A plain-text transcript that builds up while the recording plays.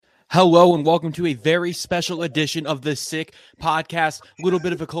Hello and welcome to a very special edition of the Sick Podcast. A little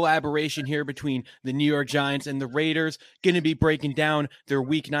bit of a collaboration here between the New York Giants and the Raiders. Going to be breaking down their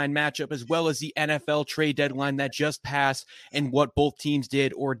Week 9 matchup as well as the NFL trade deadline that just passed and what both teams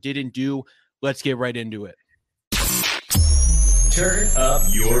did or didn't do. Let's get right into it. Turn up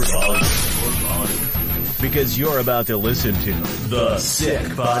your volume. Because you're about to listen to the Sick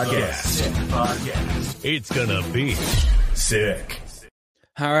Podcast. It's gonna be sick.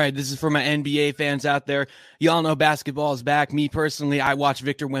 All right, this is for my NBA fans out there. Y'all know basketball is back. Me personally, I watched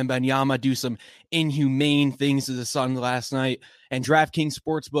Victor Wembanyama do some inhumane things to the Sun last night. And DraftKings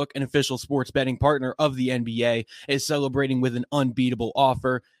Sportsbook, an official sports betting partner of the NBA, is celebrating with an unbeatable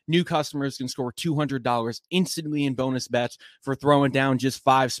offer. New customers can score $200 instantly in bonus bets for throwing down just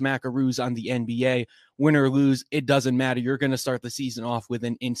 5 smackaroos on the NBA. Win or lose, it doesn't matter. You're going to start the season off with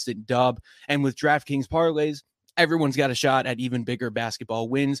an instant dub. And with DraftKings parlays, everyone's got a shot at even bigger basketball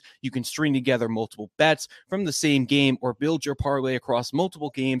wins. You can string together multiple bets from the same game or build your parlay across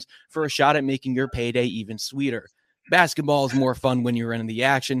multiple games for a shot at making your payday even sweeter. Basketball is more fun when you're in the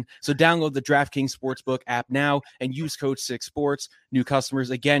action, so download the DraftKings Sportsbook app now and use code 6sports. New customers,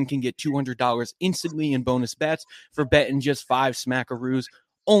 again, can get $200 instantly in bonus bets for betting just 5 smackaroos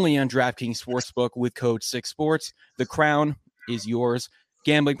only on DraftKings Sportsbook with code 6sports. The crown is yours.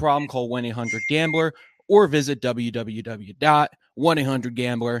 Gambling problem? Call 1-800-GAMBLER or visit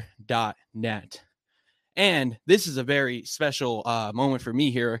www.1800gambler.net. And this is a very special moment for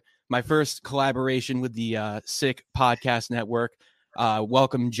me here. My first collaboration with the Sick Podcast Network.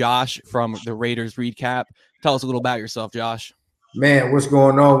 Welcome, Josh, from the Raiders Recap. Tell us a little about yourself, Josh. Man, what's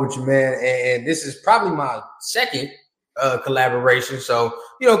going on with you, man? And this is probably my second collaboration. So,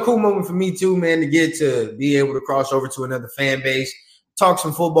 cool moment for me too, man, to get to be able to cross over to another fan base, talk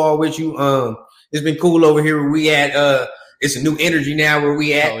some football with you. It's been cool over here where we at. It's a new energy now where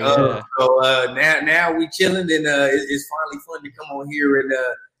we at. So now we chilling, and it's finally fun to come on here and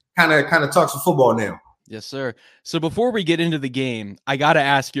kind of talk some football now. Yes, sir. So before we get into the game, I got to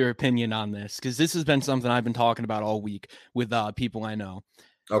ask your opinion on this because this has been something I've been talking about all week with people I know.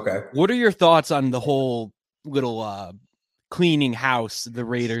 Okay. What are your thoughts on the whole little cleaning house the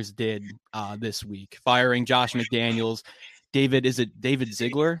Raiders did this week? Firing Josh McDaniels, David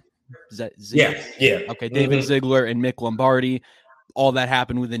Ziegler? Is that Ziegler? Yeah. Okay, David Ziegler and Mick Lombardi. All that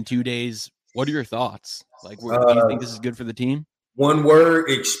happened within 2 days. What are your thoughts? Like, do you think this is good for the team? One word: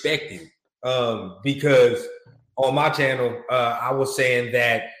 expected. Because on my channel, I was saying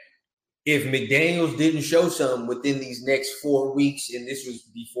that if McDaniels didn't show something within these next 4 weeks, and this was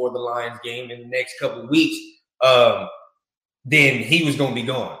before the Lions game, in the next couple of weeks, then he was going to be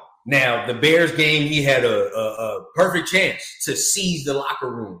gone. Now, the Bears game, he had a perfect chance to seize the locker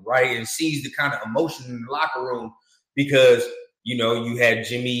room, right, and seize the kind of emotion in the locker room because, you had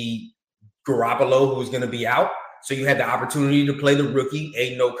Jimmy Garoppolo, who was going to be out. So you had the opportunity to play the rookie,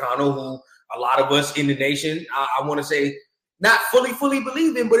 Aiden O'Connell, who a lot of us in the nation, I want to say, not fully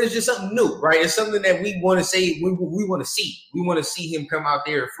believe in, but it's just something new, right? It's something that we want to say, we want to see. We want to see him come out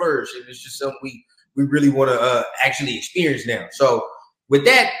there and flourish, and it's just something we really want to actually experience now. So with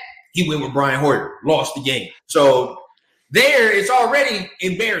that, he went with Brian Hoyer, lost the game. So there, it's already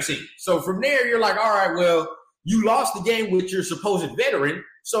embarrassing. So from there, you're like, all right, well, you lost the game with your supposed veteran,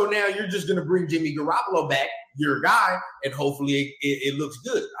 so now you're just going to bring Jimmy Garoppolo back, your guy, and hopefully it looks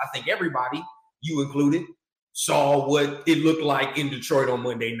good. I think everybody, you included, saw what it looked like in Detroit on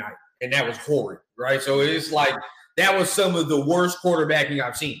Monday night, and that was horrid, right? So it's like that was some of the worst quarterbacking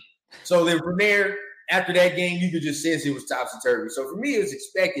I've seen. So then from there, after that game, you could just sense it was topsy-turvy. So for me, it was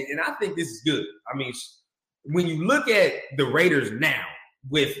expected, and I think this is good. I mean, when you look at the Raiders now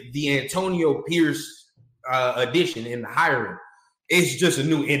with the Antonio Pierce addition and the hiring, it's just a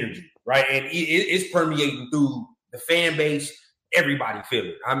new energy, right? And it's permeating through the fan base. Everybody feel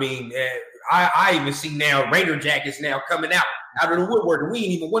it. I mean, I even see now Raider jackets now coming out of the woodwork, and we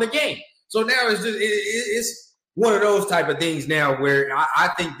ain't even won a game. So now it's just it's one of those type of things now where I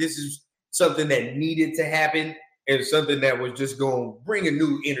think this is something that needed to happen and something that was just going to bring a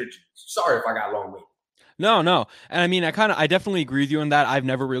new energy. Sorry if I got long-winded. No. And I mean, I definitely agree with you on that. I've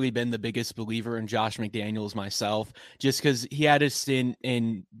never really been the biggest believer in Josh McDaniels myself, just because he had a stint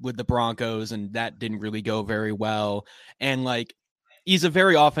in with the Broncos and that didn't really go very well. And like, he's a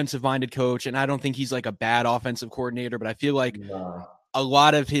very offensive minded coach. And I don't think he's like a bad offensive coordinator, but I feel like a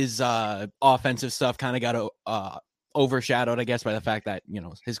lot of his offensive stuff kind of got overshadowed, I guess, by the fact that,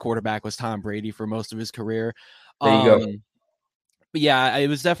 his quarterback was Tom Brady for most of his career. There you go. But yeah, it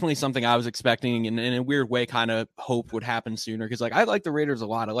was definitely something I was expecting and in a weird way kind of hoped would happen sooner. Because I like the Raiders a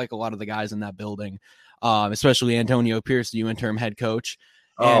lot. I like a lot of the guys in that building, especially Antonio Pierce, the interim head coach.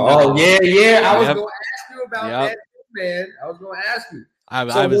 Yeah. I was going to ask you about that, man. I was going to ask you.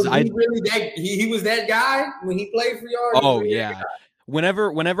 He was that guy when he played for y'all? Oh yeah.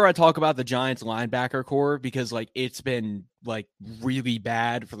 Whenever I talk about the Giants linebacker core, because like it's been like really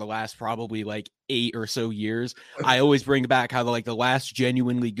bad for the last probably like 8 or so years, I always bring back how the last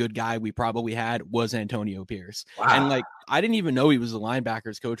genuinely good guy we probably had was Antonio Pierce. Wow. And like I didn't even know he was the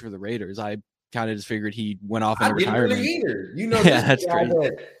linebackers coach for the Raiders. I kind of just figured he went off in retirement. Really either. Yeah, that's crazy.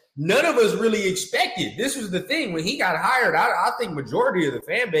 None of us really expected. This was the thing. When he got hired, I think majority of the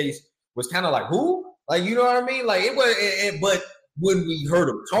fan base was kind of like, who? Like, you know what I mean? Like it was, but when we heard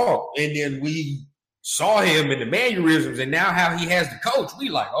him talk and then we saw him in the mannerisms and now how he has the coach, we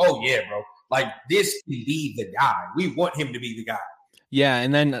like, oh yeah, bro. Like this can be the guy. We want him to be the guy. Yeah.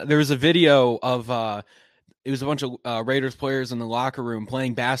 And then there was a video of, it was a bunch of Raiders players in the locker room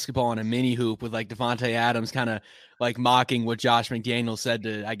playing basketball on a mini hoop with like Devontae Adams kind of like mocking what Josh McDaniels said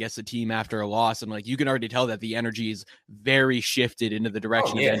to, I guess, the team after a loss. And like, you can already tell that the energy is very shifted into the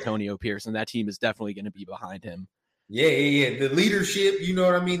direction of Antonio Pierce, and that team is definitely going to be behind him. Yeah. The leadership, you know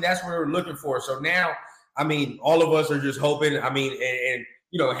what I mean? That's what we're looking for. So now, I mean, all of us are just hoping, I mean, and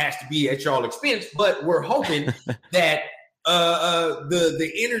you know, it has to be at y'all expense, but we're hoping that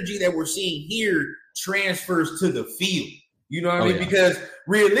the energy that we're seeing here transfers to the field. You know what I mean? Yeah. Because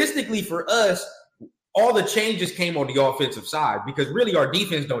realistically for us, all the changes came on the offensive side because really our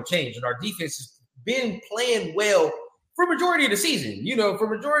defense don't change, and our defense has been playing well for majority of the season. You know, for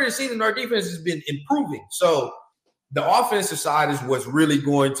majority of the season, our defense has been improving. So the offensive side is what's really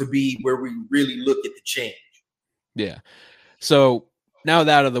going to be where we really look at the change. Yeah. So now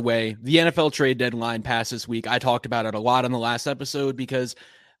that out of the way, the NFL trade deadline passed this week. I talked about it a lot on the last episode because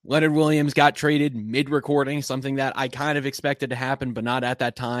Leonard Williams got traded mid-recording, something that I kind of expected to happen, but not at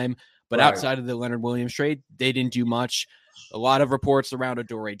that time. But outside of the Leonard Williams trade, they didn't do much. A lot of reports around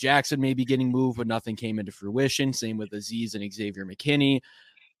Adoree Jackson maybe getting moved, but nothing came into fruition. Same with Azeez and Xavier McKinney.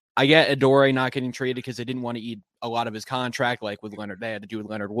 I get Adoree not getting traded because they didn't want to eat a lot of his contract, like with Leonard. They had to do with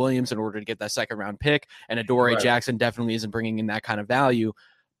Leonard Williams in order to get that second-round pick, and Adoree Jackson definitely isn't bringing in that kind of value.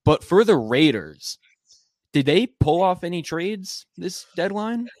 But for the Raiders, did they pull off any trades this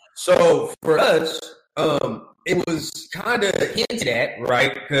deadline? So for us, it was kind of hinted at,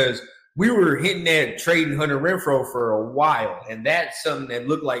 right? Because we were hinting at trading Hunter Renfrow for a while, and that's something that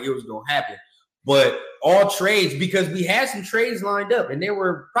looked like it was going to happen. But all trades, because we had some trades lined up, and there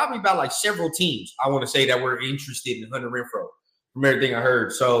were probably about like several teams, I want to say, that were interested in Hunter Renfrow from everything I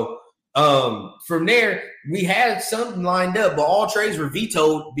heard. So from there, we had something lined up, but all trades were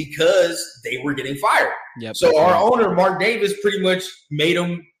vetoed because they were getting fired. Yep, so our owner, Mark Davis, pretty much made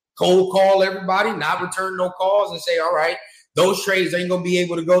them cold call everybody, not return no calls, and say, all right, those trades ain't going to be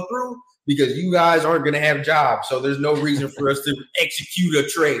able to go through because you guys aren't going to have jobs. So there's no reason for us to execute a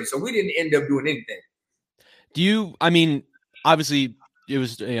trade. So we didn't end up doing anything. I mean, obviously it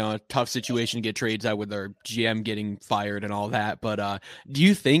was a tough situation to get trades out with their GM getting fired and all that. But do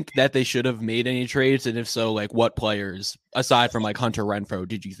you think that they should have made any trades? And if so, like what players, aside from like Hunter Renfrow,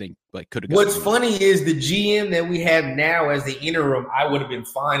 did you think like could have? What's funny is the GM that we have now as the interim, I would have been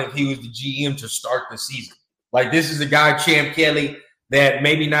fine if he was the GM to start the season. Like this is a guy, Champ Kelly, that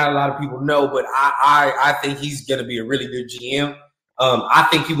maybe not a lot of people know, but I think he's going to be a really good GM. I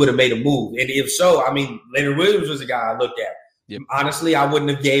think he would have made a move. And if so, I mean, Leonard Williams was a guy I looked at. Yep. Honestly, I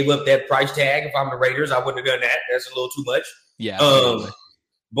wouldn't have gave up that price tag if I'm the Raiders. I wouldn't have done that. That's a little too much. Yeah.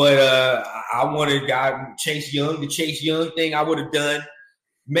 But I wanted Chase Young. The Chase Young thing I would have done.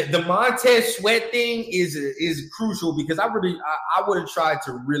 The Montez Sweat thing is crucial because I would have tried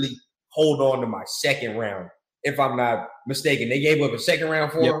to really hold on to my second round. If I'm not mistaken, they gave up a second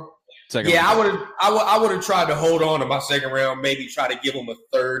round for him. I would have tried to hold on to my second round, maybe try to give him a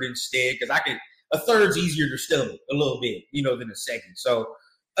third instead, because a third's easier to stomach a little bit, than a second. So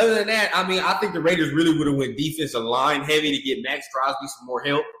other than that, I mean, I think the Raiders really would have went defensive line heavy to get Max Crosby some more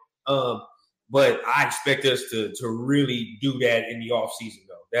help. But I expect us to really do that in the offseason,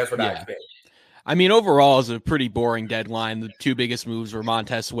 though. That's what I expect. I mean, overall, it's a pretty boring deadline. The two biggest moves were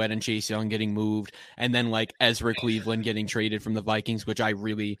Montez Sweat and Chase Young getting moved, and then like Ezra Cleveland getting traded from the Vikings, which I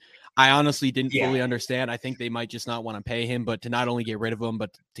honestly didn't fully understand. I think they might just not want to pay him, but to not only get rid of him,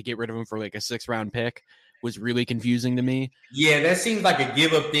 but to get rid of him for like a 6th-round pick was really confusing to me. Yeah, that seems like a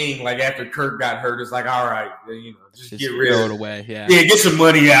give up thing. Like after Kirk got hurt, it's like, all right, just get rid of it away. Yeah, get some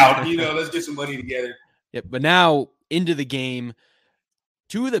money out. Let's get some money together. Yep. But now into the game.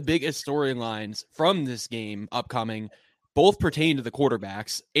 Two of the biggest storylines from this game upcoming both pertain to the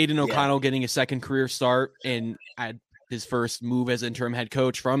quarterbacks. Aiden O'Connell getting a second career start, and his first move as interim head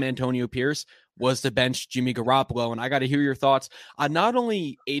coach from Antonio Pierce was to bench Jimmy Garoppolo. And I got to hear your thoughts on not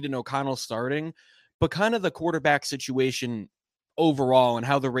only Aiden O'Connell starting, but kind of the quarterback situation overall and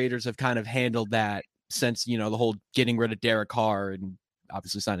how the Raiders have kind of handled that since, the whole getting rid of Derek Carr and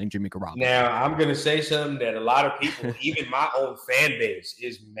obviously signing Jimmy Garoppolo. Now, I'm going to say something that a lot of people, even my own fan base,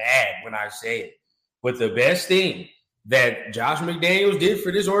 is mad when I say it. But the best thing that Josh McDaniels did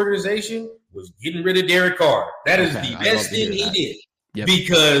for this organization was getting rid of Derek Carr. That is the best thing he did. Yep.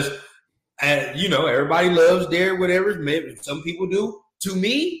 Because, everybody loves Derek, whatever. Maybe some people do. To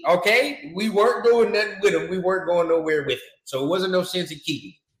me, okay, we weren't doing nothing with him. We weren't going nowhere with him. So it wasn't no sense in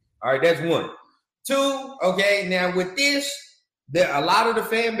keeping. All right, that's one. Two, okay, now with this, a lot of the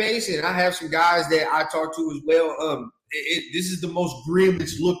fan base, and I have some guys that I talk to as well, this is the most grim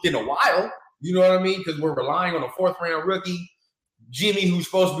it's looked in a while. You know what I mean? Because we're relying on a fourth-round rookie. Jimmy, who's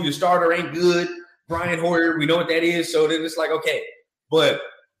supposed to be the starter, ain't good. Brian Hoyer, we know what that is. So then it's like, okay. But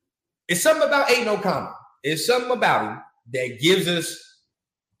it's something about Aiden O'Connell. It's something about him that gives us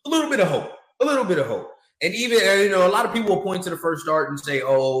a little bit of hope. A little bit of hope. And even, a lot of people will point to the first start and say,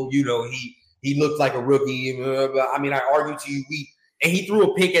 he looked like a rookie. I mean, I argue to you, and he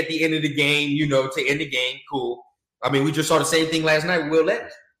threw a pick at the end of the game, to end the game. Cool. I mean, we just saw the same thing last night with Will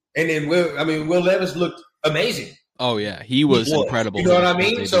Levis. And then Will Levis looked amazing. Oh, yeah. He was incredible. You know what I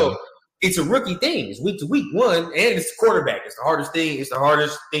mean? So it's a rookie thing. It's week to week one, and it's quarterback. It's the hardest thing. It's the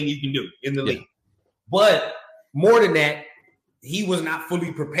hardest thing you can do in the league. But more than that, he was not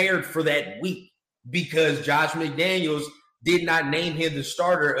fully prepared for that week because Josh McDaniels did not name him the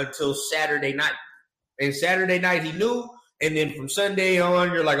starter until Saturday night. And Saturday night he knew, and then from Sunday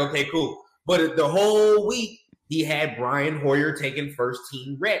on, you're like, okay, cool. But the whole week, he had Brian Hoyer taking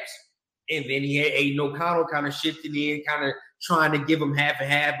first-team reps. And then he had Aiden O'Connell kind of shifting in, kind of trying to give him half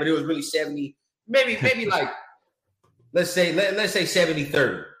and half, but it was really 70, maybe like, let's say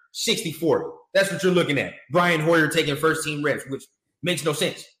 70-30, 60-40. That's what you're looking at. Brian Hoyer taking first-team reps, which makes no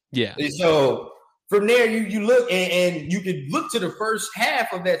sense. Yeah. And so from there, you look and you could look to the first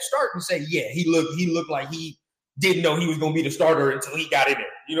half of that start and say, yeah, he looked like he didn't know he was going to be the starter until he got in there.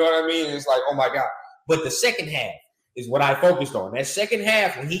 You know what I mean? It's like, oh my God. But the second half is what I focused on. That second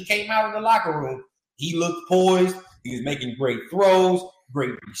half, when he came out in the locker room, he looked poised. He was making great throws,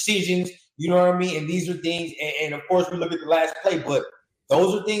 great decisions. You know what I mean? And these are things, and of course, we look at the last play, but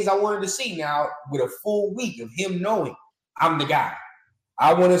those are things I wanted to see now with a full week of him knowing I'm the guy.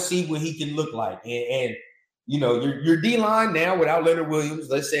 I want to see what he can look like. And your D-line now without Leonard Williams,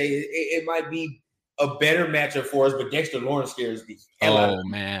 let's say it might be a better matchup for us, but Dexter Lawrence scares the hell out of me. Oh,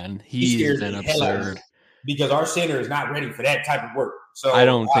 man. He's been absurd. Because our center is not ready for that type of work. So I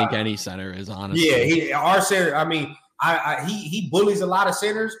don't think any center is, honestly. Yeah, our center, I mean, he bullies a lot of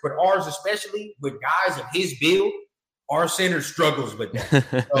centers, but ours especially with guys of his build, our center struggles with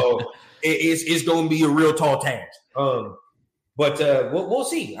that. So it's going to be a real tall task. But we'll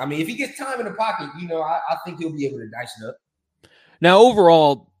see. I mean, if he gets time in the pocket, I think he'll be able to dice it up. Now,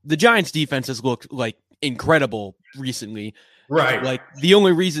 overall, the Giants' defense has looked like incredible recently. Right. Like the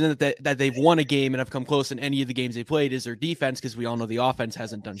only reason that they've won a game and have come close in any of the games they played is their defense, because we all know the offense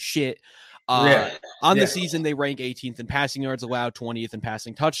hasn't done shit. The season, they rank 18th in passing yards allowed, 20th in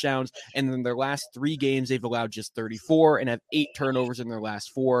passing touchdowns, and in their last 3 games, they've allowed just 34 and have 8 turnovers in their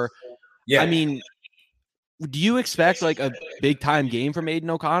last 4. Yeah. I mean, do you expect like a big time game from Aiden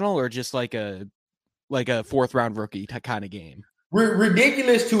O'Connell, or just like a 4th round rookie kind of game?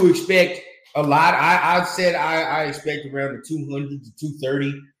 Ridiculous to expect a lot. I said I expect around the 200 to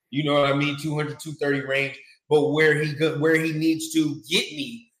 230. You know what I mean? 200 to 230 range. But where he needs to get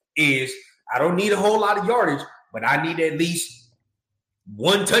me is I don't need a whole lot of yardage, but I need at least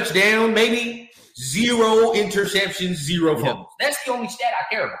 1 touchdown, maybe 0 interceptions, 0 fumbles. That's the only stat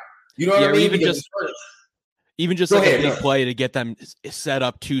I care about. You know what I mean? Even just like a big play to get them set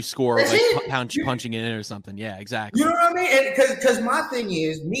up to score, like punching it in or something. Yeah, exactly. You know what I mean? Because my thing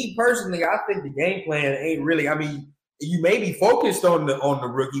is, me personally, I think the game plan ain't really. I mean, you may be focused on the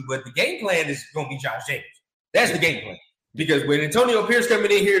rookie, but the game plan is going to be Josh Jacobs. That's the game plan. Because when Antonio Pierce coming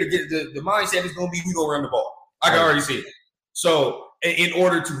in here to get the mindset is going to be we going to run the ball. I can already see it. So in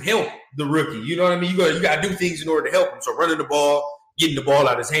order to help the rookie, you know what I mean? You got to do things in order to help him. So running the ball, getting the ball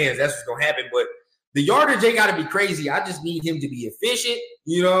out of his hands, that's what's going to happen. But the yardage ain't got to be crazy. I just need him to be efficient,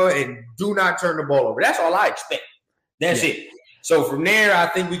 and do not turn the ball over. That's all I expect. That's it. So from there, I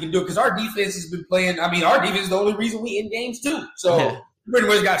think we can do it because our defense has been playing. I mean, our defense is the only reason we in games too. So we pretty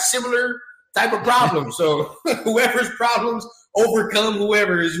much got similar type of problems. So whoever's problems overcome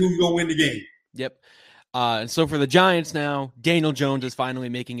whoever is who's going to win the game. Yep. So for the Giants now, Daniel Jones is finally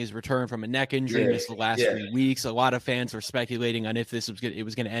making his return from a neck injury. Missed the last 3 weeks. A lot of fans were speculating on if this was it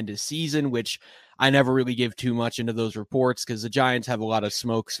was going to end his season, which I never really give too much into those reports because the Giants have a lot of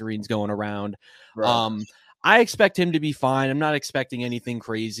smoke screens going around. Right. I expect him to be fine. I'm not expecting anything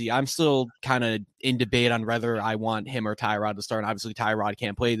crazy. I'm still kind of in debate on whether I want him or Tyrod to start. And obviously, Tyrod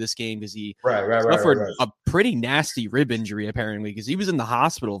can't play this game because he suffered a pretty nasty rib injury, apparently, because he was in the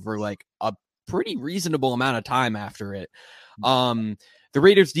hospital for like a pretty reasonable amount of time after it. The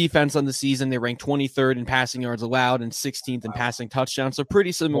Raiders defense on the season, they ranked 23rd in passing yards allowed and 16th in passing touchdowns. So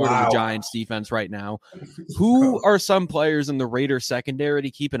pretty similar to the Giants defense right now. Who are some players in the Raiders secondary to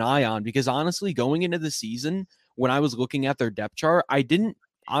keep an eye on? Because honestly, going into the season, when I was looking at their depth chart, I didn't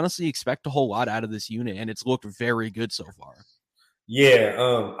honestly expect a whole lot out of this unit, and it's looked very good so far.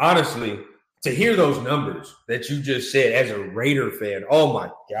 Yeah, honestly, to hear those numbers that you just said as a Raider fan, oh my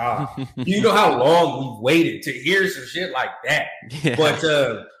God. You know how long we've waited to hear some shit like that. Yeah. But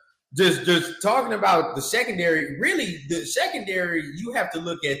just talking about the secondary, really the secondary, you have to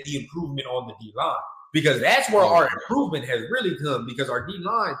look at the improvement on the D-line because that's where our improvement has really come because our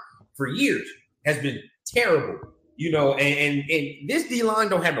D-line for years has been terrible, you know, and this D-line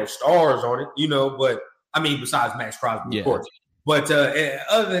don't have no stars on it, you know, but I mean, besides Max Crosby, of course. But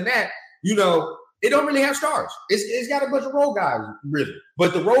other than that, you know, it don't really have stars. It's got a bunch of role guys, really.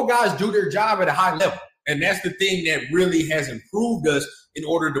 But the role guys do their job at a high level. And that's the thing that really has improved us in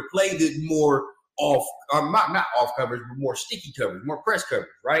order to play the more off, not off coverage, but more sticky coverage, more press coverage,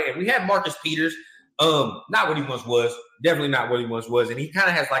 right? And we have Marcus Peters, not what he once was, definitely not what he once was. And he kind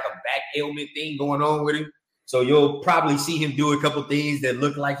of has like a back ailment thing going on with him. So you'll probably see him do a couple things that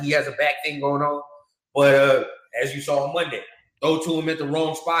look like he has a back thing going on. But as you saw on Monday, throw to him at the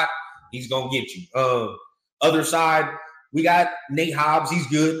wrong spot, he's going to get you. Other side, we got Nate Hobbs. He's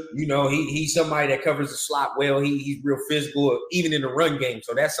good. You know, he's somebody that covers the slot well. He's real physical, even in the run game.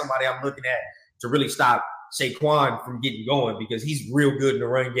 So that's somebody I'm looking at to really stop Saquon from getting going because he's real good in the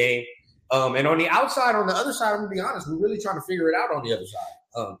run game. And on the outside, on the other side, I'm going to be honest, we're really trying to figure it out on the other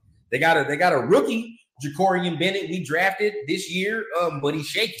side. They got a rookie, Jacorian Bennett, we drafted this year, but he's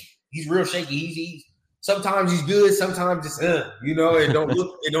shaky. He's real shaky. He's sometimes he's good, sometimes it's you know, it don't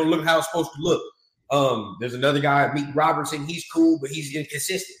look how it's supposed to look. There's another guy, Meek Robertson. He's cool, but he's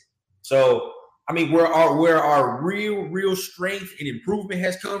inconsistent. So, I mean, where our real strength and improvement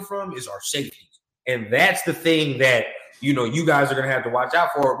has come from is our safeties, and that's the thing that you know you guys are going to have to watch out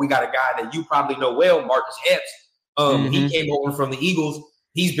for. We got a guy that you probably know well, Marcus Epps. He came over from the Eagles.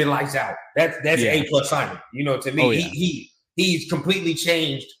 He's been lights out. That's an A+ signing. You know, to me, he's completely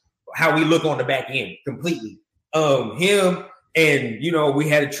changed how we look on the back end completely. Him and, you know, we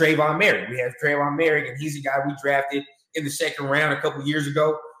had Trayvon Merrick. And he's a guy we drafted in the second round a couple years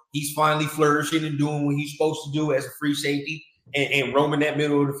ago. He's finally flourishing and doing what he's supposed to do as a free safety and roaming that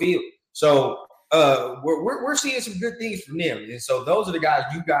middle of the field. So we're seeing some good things from them. And so those are the guys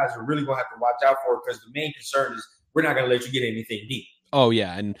you guys are really going to have to watch out for because the main concern is we're not going to let you get anything deep. Oh,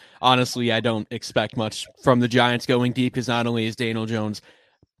 yeah. And honestly, I don't expect much from the Giants going deep because not only is Daniel Jones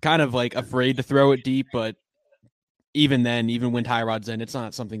kind of like afraid to throw it deep, but even then, even when Tyrod's in, it's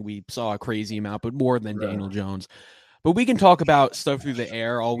not something we saw a crazy amount, but more than Daniel Jones. But we can talk about stuff through the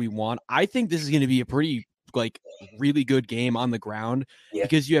air all we want. I think this is going to be a pretty, like, really good game on the ground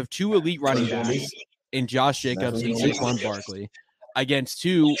because you have two elite running backs in Josh Jacobs and Saquon Barkley against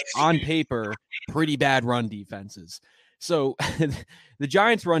two, on paper, pretty bad run defenses. So the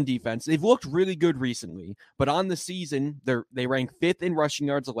Giants' run defense, they've looked really good recently, but on the season, they rank 5th in rushing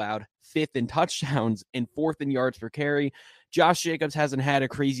yards allowed, 5th in touchdowns, and 4th in yards per carry. Josh Jacobs hasn't had a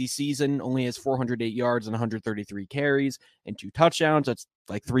crazy season, only has 408 yards and 133 carries and 2 touchdowns. That's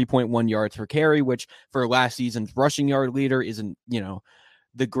like 3.1 yards per carry, which for last season's rushing yard leader isn't, you know,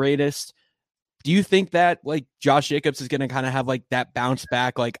 the greatest. Do you think that like Josh Jacobs is going to kind of have like that bounce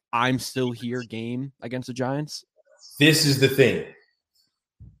back, like I'm still here game against the Giants? This is the thing.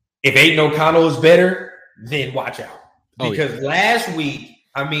 If Aiden O'Connell is better, then watch out. Because last week,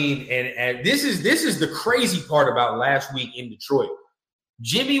 I mean, and this is the crazy part about last week in Detroit.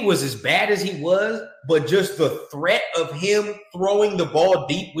 Jimmy was as bad as he was, but just the threat of him throwing the ball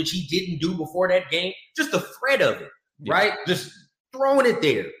deep, which he didn't do before that game, just the threat of it, right? Just throwing it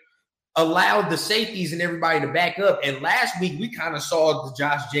there allowed the safeties and everybody to back up. And last week, we kind of saw the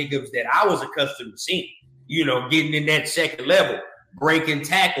Josh Jacobs that I was accustomed to seeing. You know, getting in that second level, breaking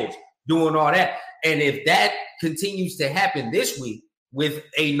tackles, doing all that. And if that continues to happen this week with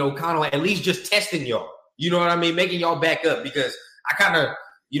Aiden O'Connell, at least just testing y'all, you know what I mean? Making y'all back up because I kind of,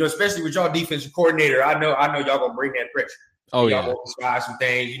 you know, especially with y'all defensive coordinator, I know y'all going to bring that pressure. Oh, y'all yeah. going to try some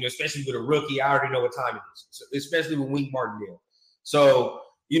things, especially with a rookie. I already know what time it is, so, especially with Wink Martindale. So,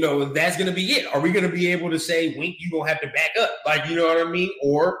 that's going to be it. Are we going to be able to say, Wink, you're going to have to back up? Like, you know what I mean?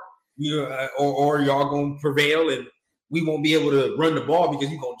 Or, or y'all going to prevail and we won't be able to run the ball because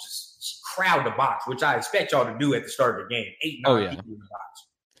you're going to just crowd the box, which I expect y'all to do at the start of the game. 8-9 people in the box.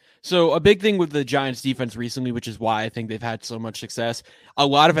 So a big thing with the Giants defense recently, which is why I think they've had so much success, a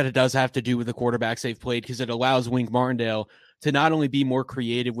lot of it does have to do with the quarterbacks they've played, because it allows Wink Martindale to not only be more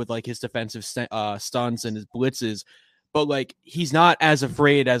creative with like his defensive stunts and his blitzes, but like he's not as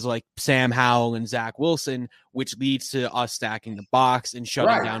afraid as like Sam Howell and Zach Wilson, which leads to us stacking the box and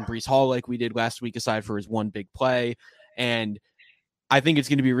shutting down Breece Hall like we did last week, aside for his one big play. And I think it's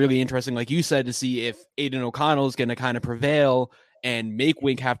going to be really interesting, like you said, to see if Aiden O'Connell is going to kind of prevail and make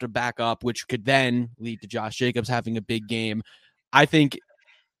Wink have to back up, which could then lead to Josh Jacobs having a big game. I think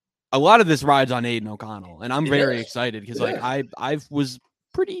a lot of this rides on Aiden O'Connell, and I'm very excited because like I was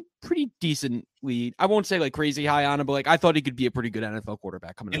pretty decently, I won't say like crazy high on him, but like I thought he could be a pretty good NFL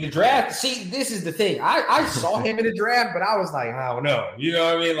quarterback coming in the draft. See, this is the thing. I saw him in the draft, but I was like, I don't know. You know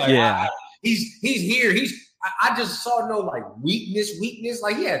what I mean? Like, he's here. I just saw no like weakness.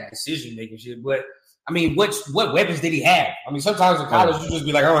 Like he had decision making shit, but I mean, what weapons did he have? I mean, sometimes in college you just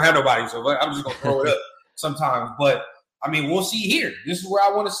be like, I don't have nobody, so I'm just gonna throw it up sometimes. But I mean, we'll see here. This is where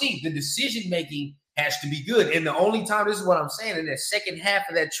I want to see. The decision making has to be good. And the only time, this is what I'm saying, in that second half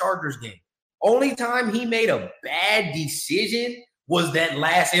of that Chargers game, only time he made a bad decision was that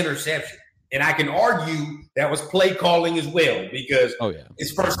last interception. And I can argue that was play calling as well, because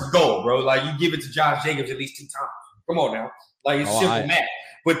it's first and goal, bro. Like, you give it to Josh Jacobs at least 2 times. Come on now. Like, it's simple math.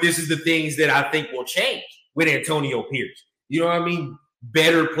 But this is the things that I think will change with Antonio Pierce. You know what I mean?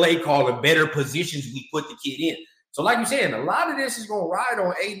 Better play calling, better positions we put the kid in. So like you're saying, a lot of this is going to ride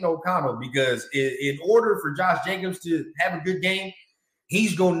on Aiden O'Connell, because in order for Josh Jacobs to have a good game,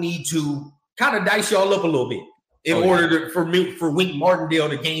 he's going to need to kind of dice y'all up a little bit in order for Wink Martindale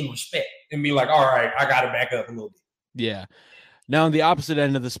to gain respect and be like, all right, I got to back up a little bit. Yeah. Now, on the opposite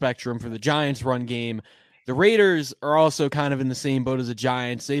end of the spectrum for the Giants run game, the Raiders are also kind of in the same boat as the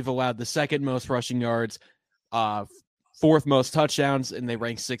Giants. They've allowed the second most rushing yards, fourth most touchdowns, and they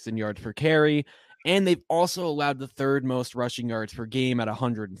rank 6th in yards per carry. And they've also allowed the third most rushing yards per game at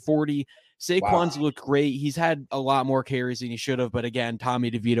 140. Saquon's looked great. He's had a lot more carries than he should have. But again,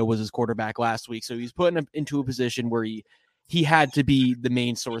 Tommy DeVito was his quarterback last week, so he's putting him into a position where he had to be the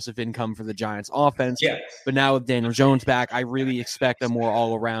main source of income for the Giants offense. Yeah. But now with Daniel Jones back, I really expect a more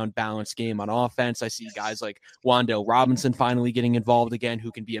all-around balanced game on offense. I see guys like Wan'Dale Robinson finally getting involved again,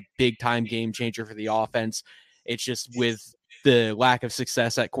 who can be a big-time game changer for the offense. It's just with the lack of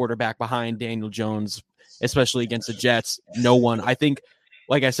success at quarterback behind Daniel Jones, especially against the Jets, no one, I think,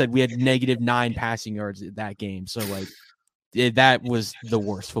 like I said, we had -9 passing yards in that game. So like that was the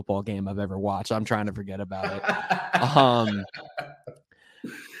worst football game I've ever watched. I'm trying to forget about it.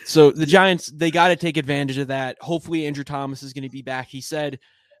 So the Giants, they got to take advantage of that. Hopefully Andrew Thomas is going to be back. He said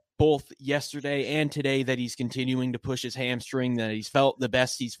both yesterday and today that he's continuing to push his hamstring, that he's felt the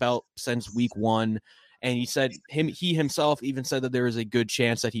best he's felt since week 1. And he said he himself even said that there is a good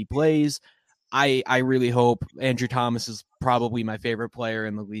chance that he plays. I really hope. Andrew Thomas is probably my favorite player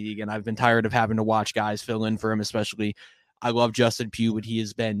in the league, and I've been tired of having to watch guys fill in for him, especially. I love Justin Pugh, but he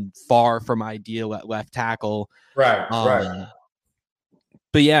has been far from ideal at left tackle. Right.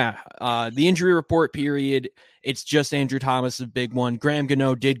 But yeah, the injury report period, it's just Andrew Thomas, a big one. Graham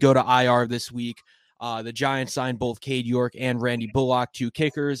Gano did go to IR this week. The Giants signed both Cade York and Randy Bullock, 2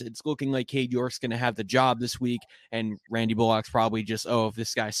 kickers. It's looking like Cade York's going to have the job this week, and Randy Bullock's probably just, if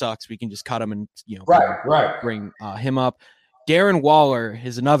this guy sucks, we can just cut him and bring him up. Darren Waller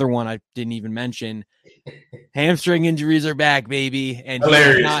is another one I didn't even mention. Hamstring injuries are back, baby, and he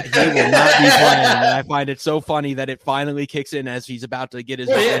will not be playing. And I find it so funny that it finally kicks in as he's about to get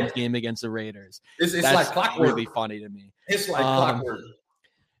his game against the Raiders. It's like clockwork. Really funny to me. It's like clockwork.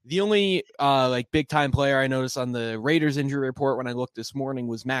 The only big time player I noticed on the Raiders injury report when I looked this morning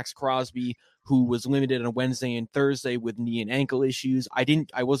was Max Crosby, who was limited on Wednesday and Thursday with knee and ankle issues. I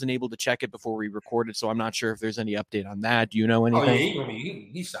wasn't able to check it before we recorded, so I'm not sure if there's any update on that. Do you know anything? Oh yeah,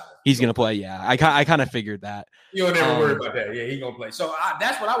 he's solid. He's gonna play. Yeah, I kind of figured that. You don't ever worry about that. Yeah, he's gonna play. So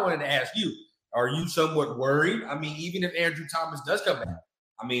that's what I wanted to ask you. Are you somewhat worried? I mean, even if Andrew Thomas does come back,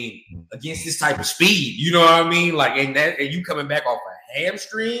 I mean, against this type of speed, you know what I mean? Like, and you coming back off a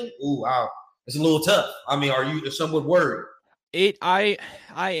hamstring, it's a little tough. I mean, are you somewhat worried? I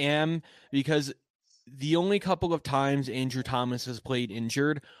am, because the only couple of times Andrew Thomas has played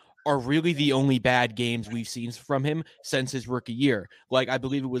injured are really the only bad games we've seen from him since his rookie year. Like, I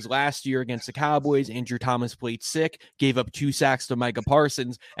believe it was last year against the Cowboys, Andrew Thomas played sick, gave up 2 sacks to Micah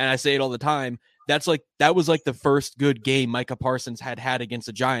Parsons, and I say it all the time, that was like the first good game Micah Parsons had against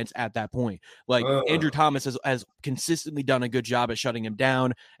the Giants at that point. Like, Andrew Thomas has consistently done a good job at shutting him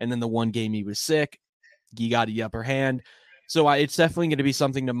down, and then the one game he was sick, he got the upper hand. So it's definitely going to be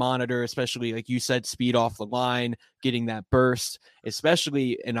something to monitor, especially like you said, speed off the line, getting that burst,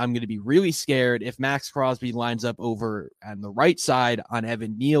 especially. And I'm going to be really scared if Max Crosby lines up over on the right side on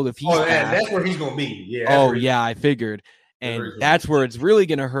Evan Neal. If he's that's where he's going to be. Yeah. I figured. And that's where it's really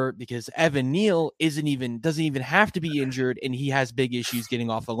going to hurt because Evan Neal doesn't even have to be injured, and he has big issues getting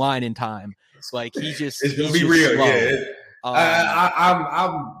off the line in time. Like it's going to be real. Slow. Yeah.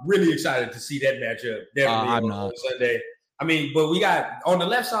 I'm really excited to see that matchup. Definitely on Sunday. I mean, but we got on the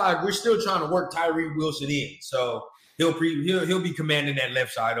left side, we're still trying to work Tyree Wilson in. So he'll be commanding that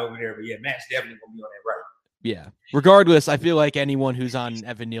left side over there. But yeah, Matt's definitely gonna be on that right. Yeah. Regardless, I feel like anyone who's on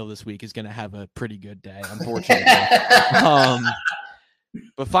Evan Neal this week is gonna have a pretty good day, unfortunately.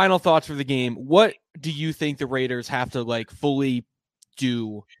 But final thoughts for the game. What do you think the Raiders have to like fully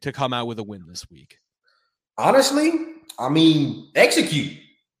do to come out with a win this week? Honestly, I mean, execute.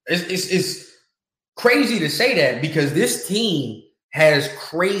 It's crazy to say that because this team has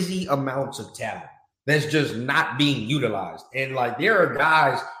crazy amounts of talent that's just not being utilized. And like there are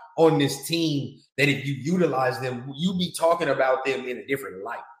guys on this team that if you utilize them, you be talking about them in a different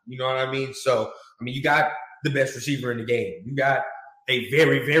light. You know what I mean? So, I mean, you got the best receiver in the game. You got a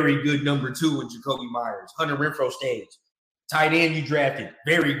very, very good number 2 in Jacoby Myers. Hunter Renfrow stays. Tight end you drafted,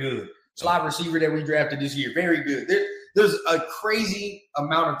 very good. Slot receiver that we drafted this year, very good. There's a crazy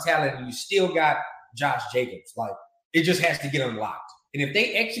amount of talent, and you still got Josh Jacobs. Like, it just has to get unlocked. And if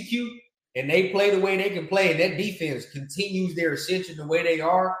they execute and they play the way they can play and that defense continues their ascension the way they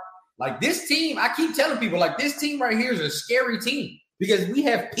are, like this team, I keep telling people, like this team right here is a scary team because we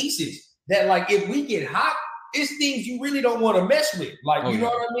have pieces that, like, if we get hot, it's things you really don't want to mess with. Like, you know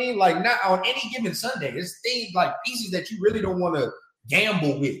what I mean? Like, not on any given Sunday. It's things like pieces that you really don't want to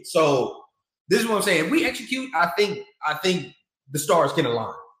gamble with. So this is what I'm saying. If we execute, I think the stars can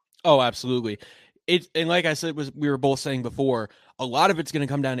align. Oh, absolutely. And like I said, we were both saying before, a lot of it's going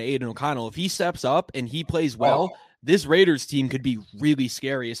to come down to Aiden O'Connell. If he steps up and he plays well, this Raiders team could be really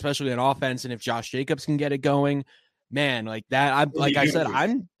scary, especially on offense. And if Josh Jacobs can get it going, man, like that,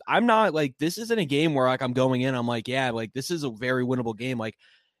 I'm not like, this isn't a game where like I'm going in, I'm like, yeah, like this is a very winnable game. Like,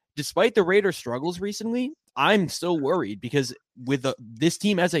 despite the Raiders' struggles recently, I'm still worried because with this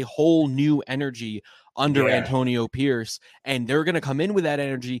team has a whole new energy under Antonio Pierce, and they're going to come in with that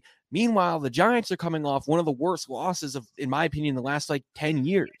energy. Meanwhile, the Giants are coming off one of the worst losses of, in my opinion, the last like 10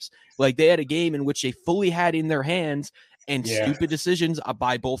 years. Like they had a game in which they fully had in their hands, and stupid decisions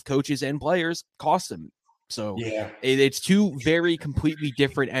by both coaches and players cost them. So it's two very completely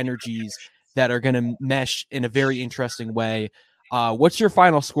different energies that are going to mesh in a very interesting way. What's your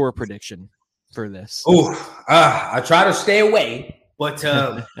final score prediction for this? I try to stay away, but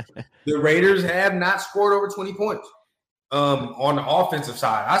the Raiders have not scored over 20 points on the offensive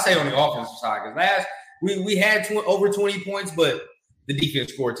side. I say on the offensive side because last we had over 20 points, but the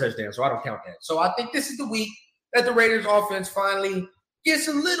defense scored a touchdown, so I don't count that. So I think this is the week that the Raiders offense finally gets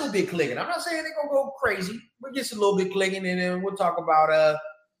a little bit clicking. I'm not saying they're going to go crazy, but gets a little bit clicking, and then we'll talk about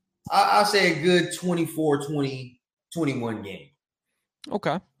I'll say a good 24-20, 21 game.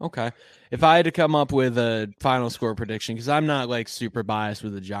 Okay. If I had to come up with a final score prediction, because I'm not like super biased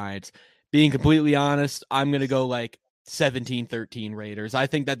with the Giants, being completely honest, I'm going to go like 17-13 Raiders. I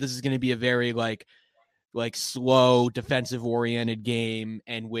think that this is going to be a very like slow defensive oriented game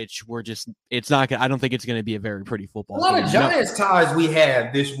in which I don't think it's going to be a very pretty football game. A lot of Giants ties we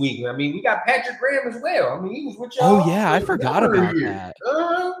have this week. I mean, we got Patrick Graham as well. I mean, he was with y'all. Oh yeah, I forgot about that.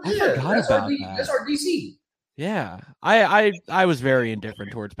 That's our DC. Yeah, I was very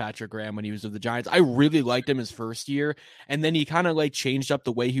indifferent towards Patrick Graham when he was with the Giants. I really liked him his first year, and then he kind of like changed up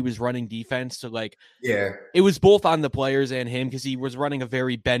the way he was running defense to like, it was both on the players and him because he was running a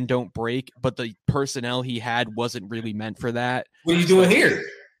very bend don't break, but the personnel he had wasn't really meant for that. What he's doing here,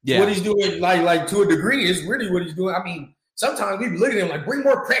 what he's doing like to a degree is really what he's doing. I mean, sometimes we look at him like, bring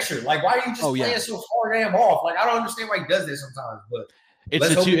more pressure. Like, why are you just playing so far damn off? Like, I don't understand why he does this sometimes, but.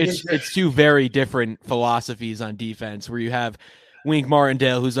 It's two very different philosophies on defense where you have Wink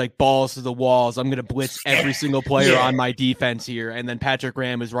Martindale, who's like balls to the walls. I'm going to blitz every single player on my defense here. And then Patrick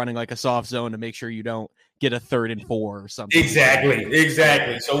Graham is running like a soft zone to make sure you don't get a 3rd and 4 or something.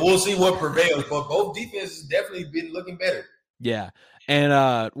 Exactly. So we'll see what prevails, but both defenses definitely been looking better. Yeah. And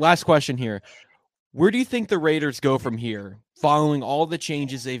last question here. Where do you think the Raiders go from here following all the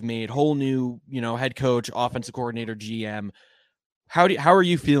changes they've made, whole new, head coach, offensive coordinator, GM. How are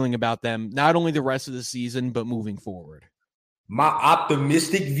you feeling about them? Not only the rest of the season, but moving forward. My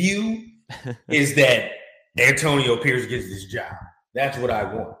optimistic view is that Antonio Pierce gets this job. That's what I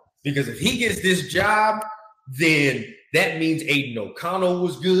want. Because if he gets this job, then that means Aiden O'Connell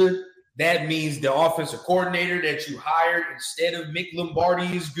was good. That means the offensive coordinator that you hired instead of Mick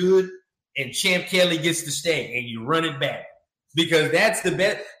Lombardi is good. And Champ Kelly gets to stay, and you run it back. Because that's the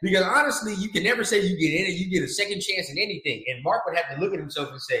best. Because honestly, you can never say you get a second chance in anything. And Mark would have to look at himself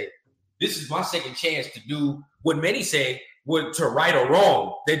and say, this is my second chance to do what many say to right or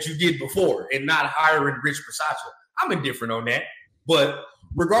wrong that you did before and not hiring Rich Bisaccia. I'm indifferent on that. But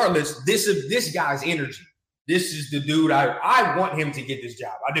regardless, this guy's energy. This is the dude. I want him to get this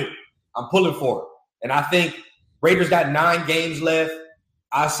job. I do. I'm pulling for it. And I think Raiders got 9 games left.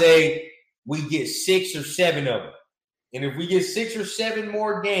 I say we get 6 or 7 of them. And if we get 6 or 7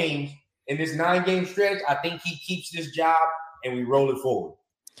 more games in this 9-game stretch, I think he keeps this job and we roll it forward.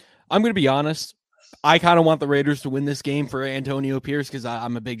 I'm going to be honest. I kind of want the Raiders to win this game for Antonio Pierce because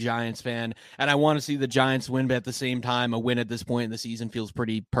I'm a big Giants fan, and I want to see the Giants win, but at the same time, a win at this point in the season feels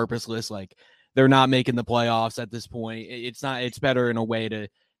pretty purposeless. Like, they're not making the playoffs at this point. It's better in a way to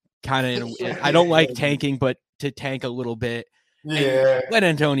kind of, I don't like tanking, but to tank a little bit. Yeah. Let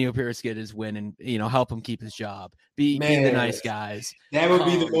Antonio Pierce get his win and, help him keep his job. Be the nice guys. That would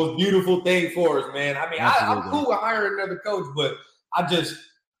be the most beautiful thing for us, man. I mean, I'm cool with hiring another coach, but I just,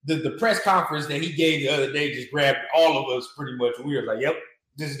 the press conference that he gave the other day just grabbed all of us pretty much. We were like, yep,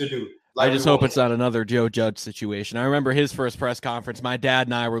 this is the dude. Like, I just hope it's not another Joe Judge situation. I remember his first press conference. My dad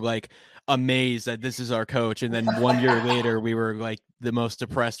and I were like amazed that this is our coach. And then 1 year later, we were like the most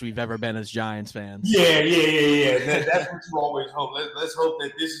depressed we've ever been as Giants fans. Yeah. That's what you always hope. Let's hope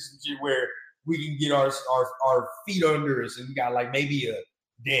that this is where we can get our feet under us and we got like maybe a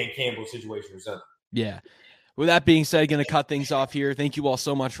Dan Campbell situation or something. Yeah. With that being said, going to cut things off here. Thank you all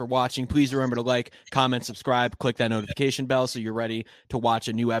so much for watching. Please remember to like, comment, subscribe, click that notification bell so you're ready to watch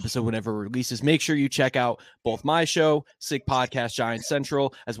a new episode whenever it releases. Make sure you check out both my show, Sick Podcast Giants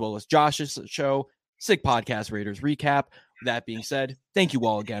Central, as well as Josh's show, Sick Podcast Raiders Recap. With that being said, thank you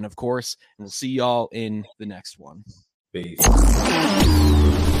all again, of course, and we'll see y'all in the next one. Peace.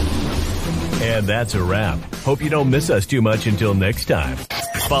 And that's a wrap. Hope you don't miss us too much until next time.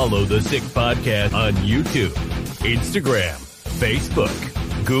 Follow the Sick Podcast on YouTube, Instagram,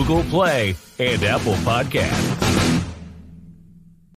 Facebook, Google Play, and Apple Podcasts.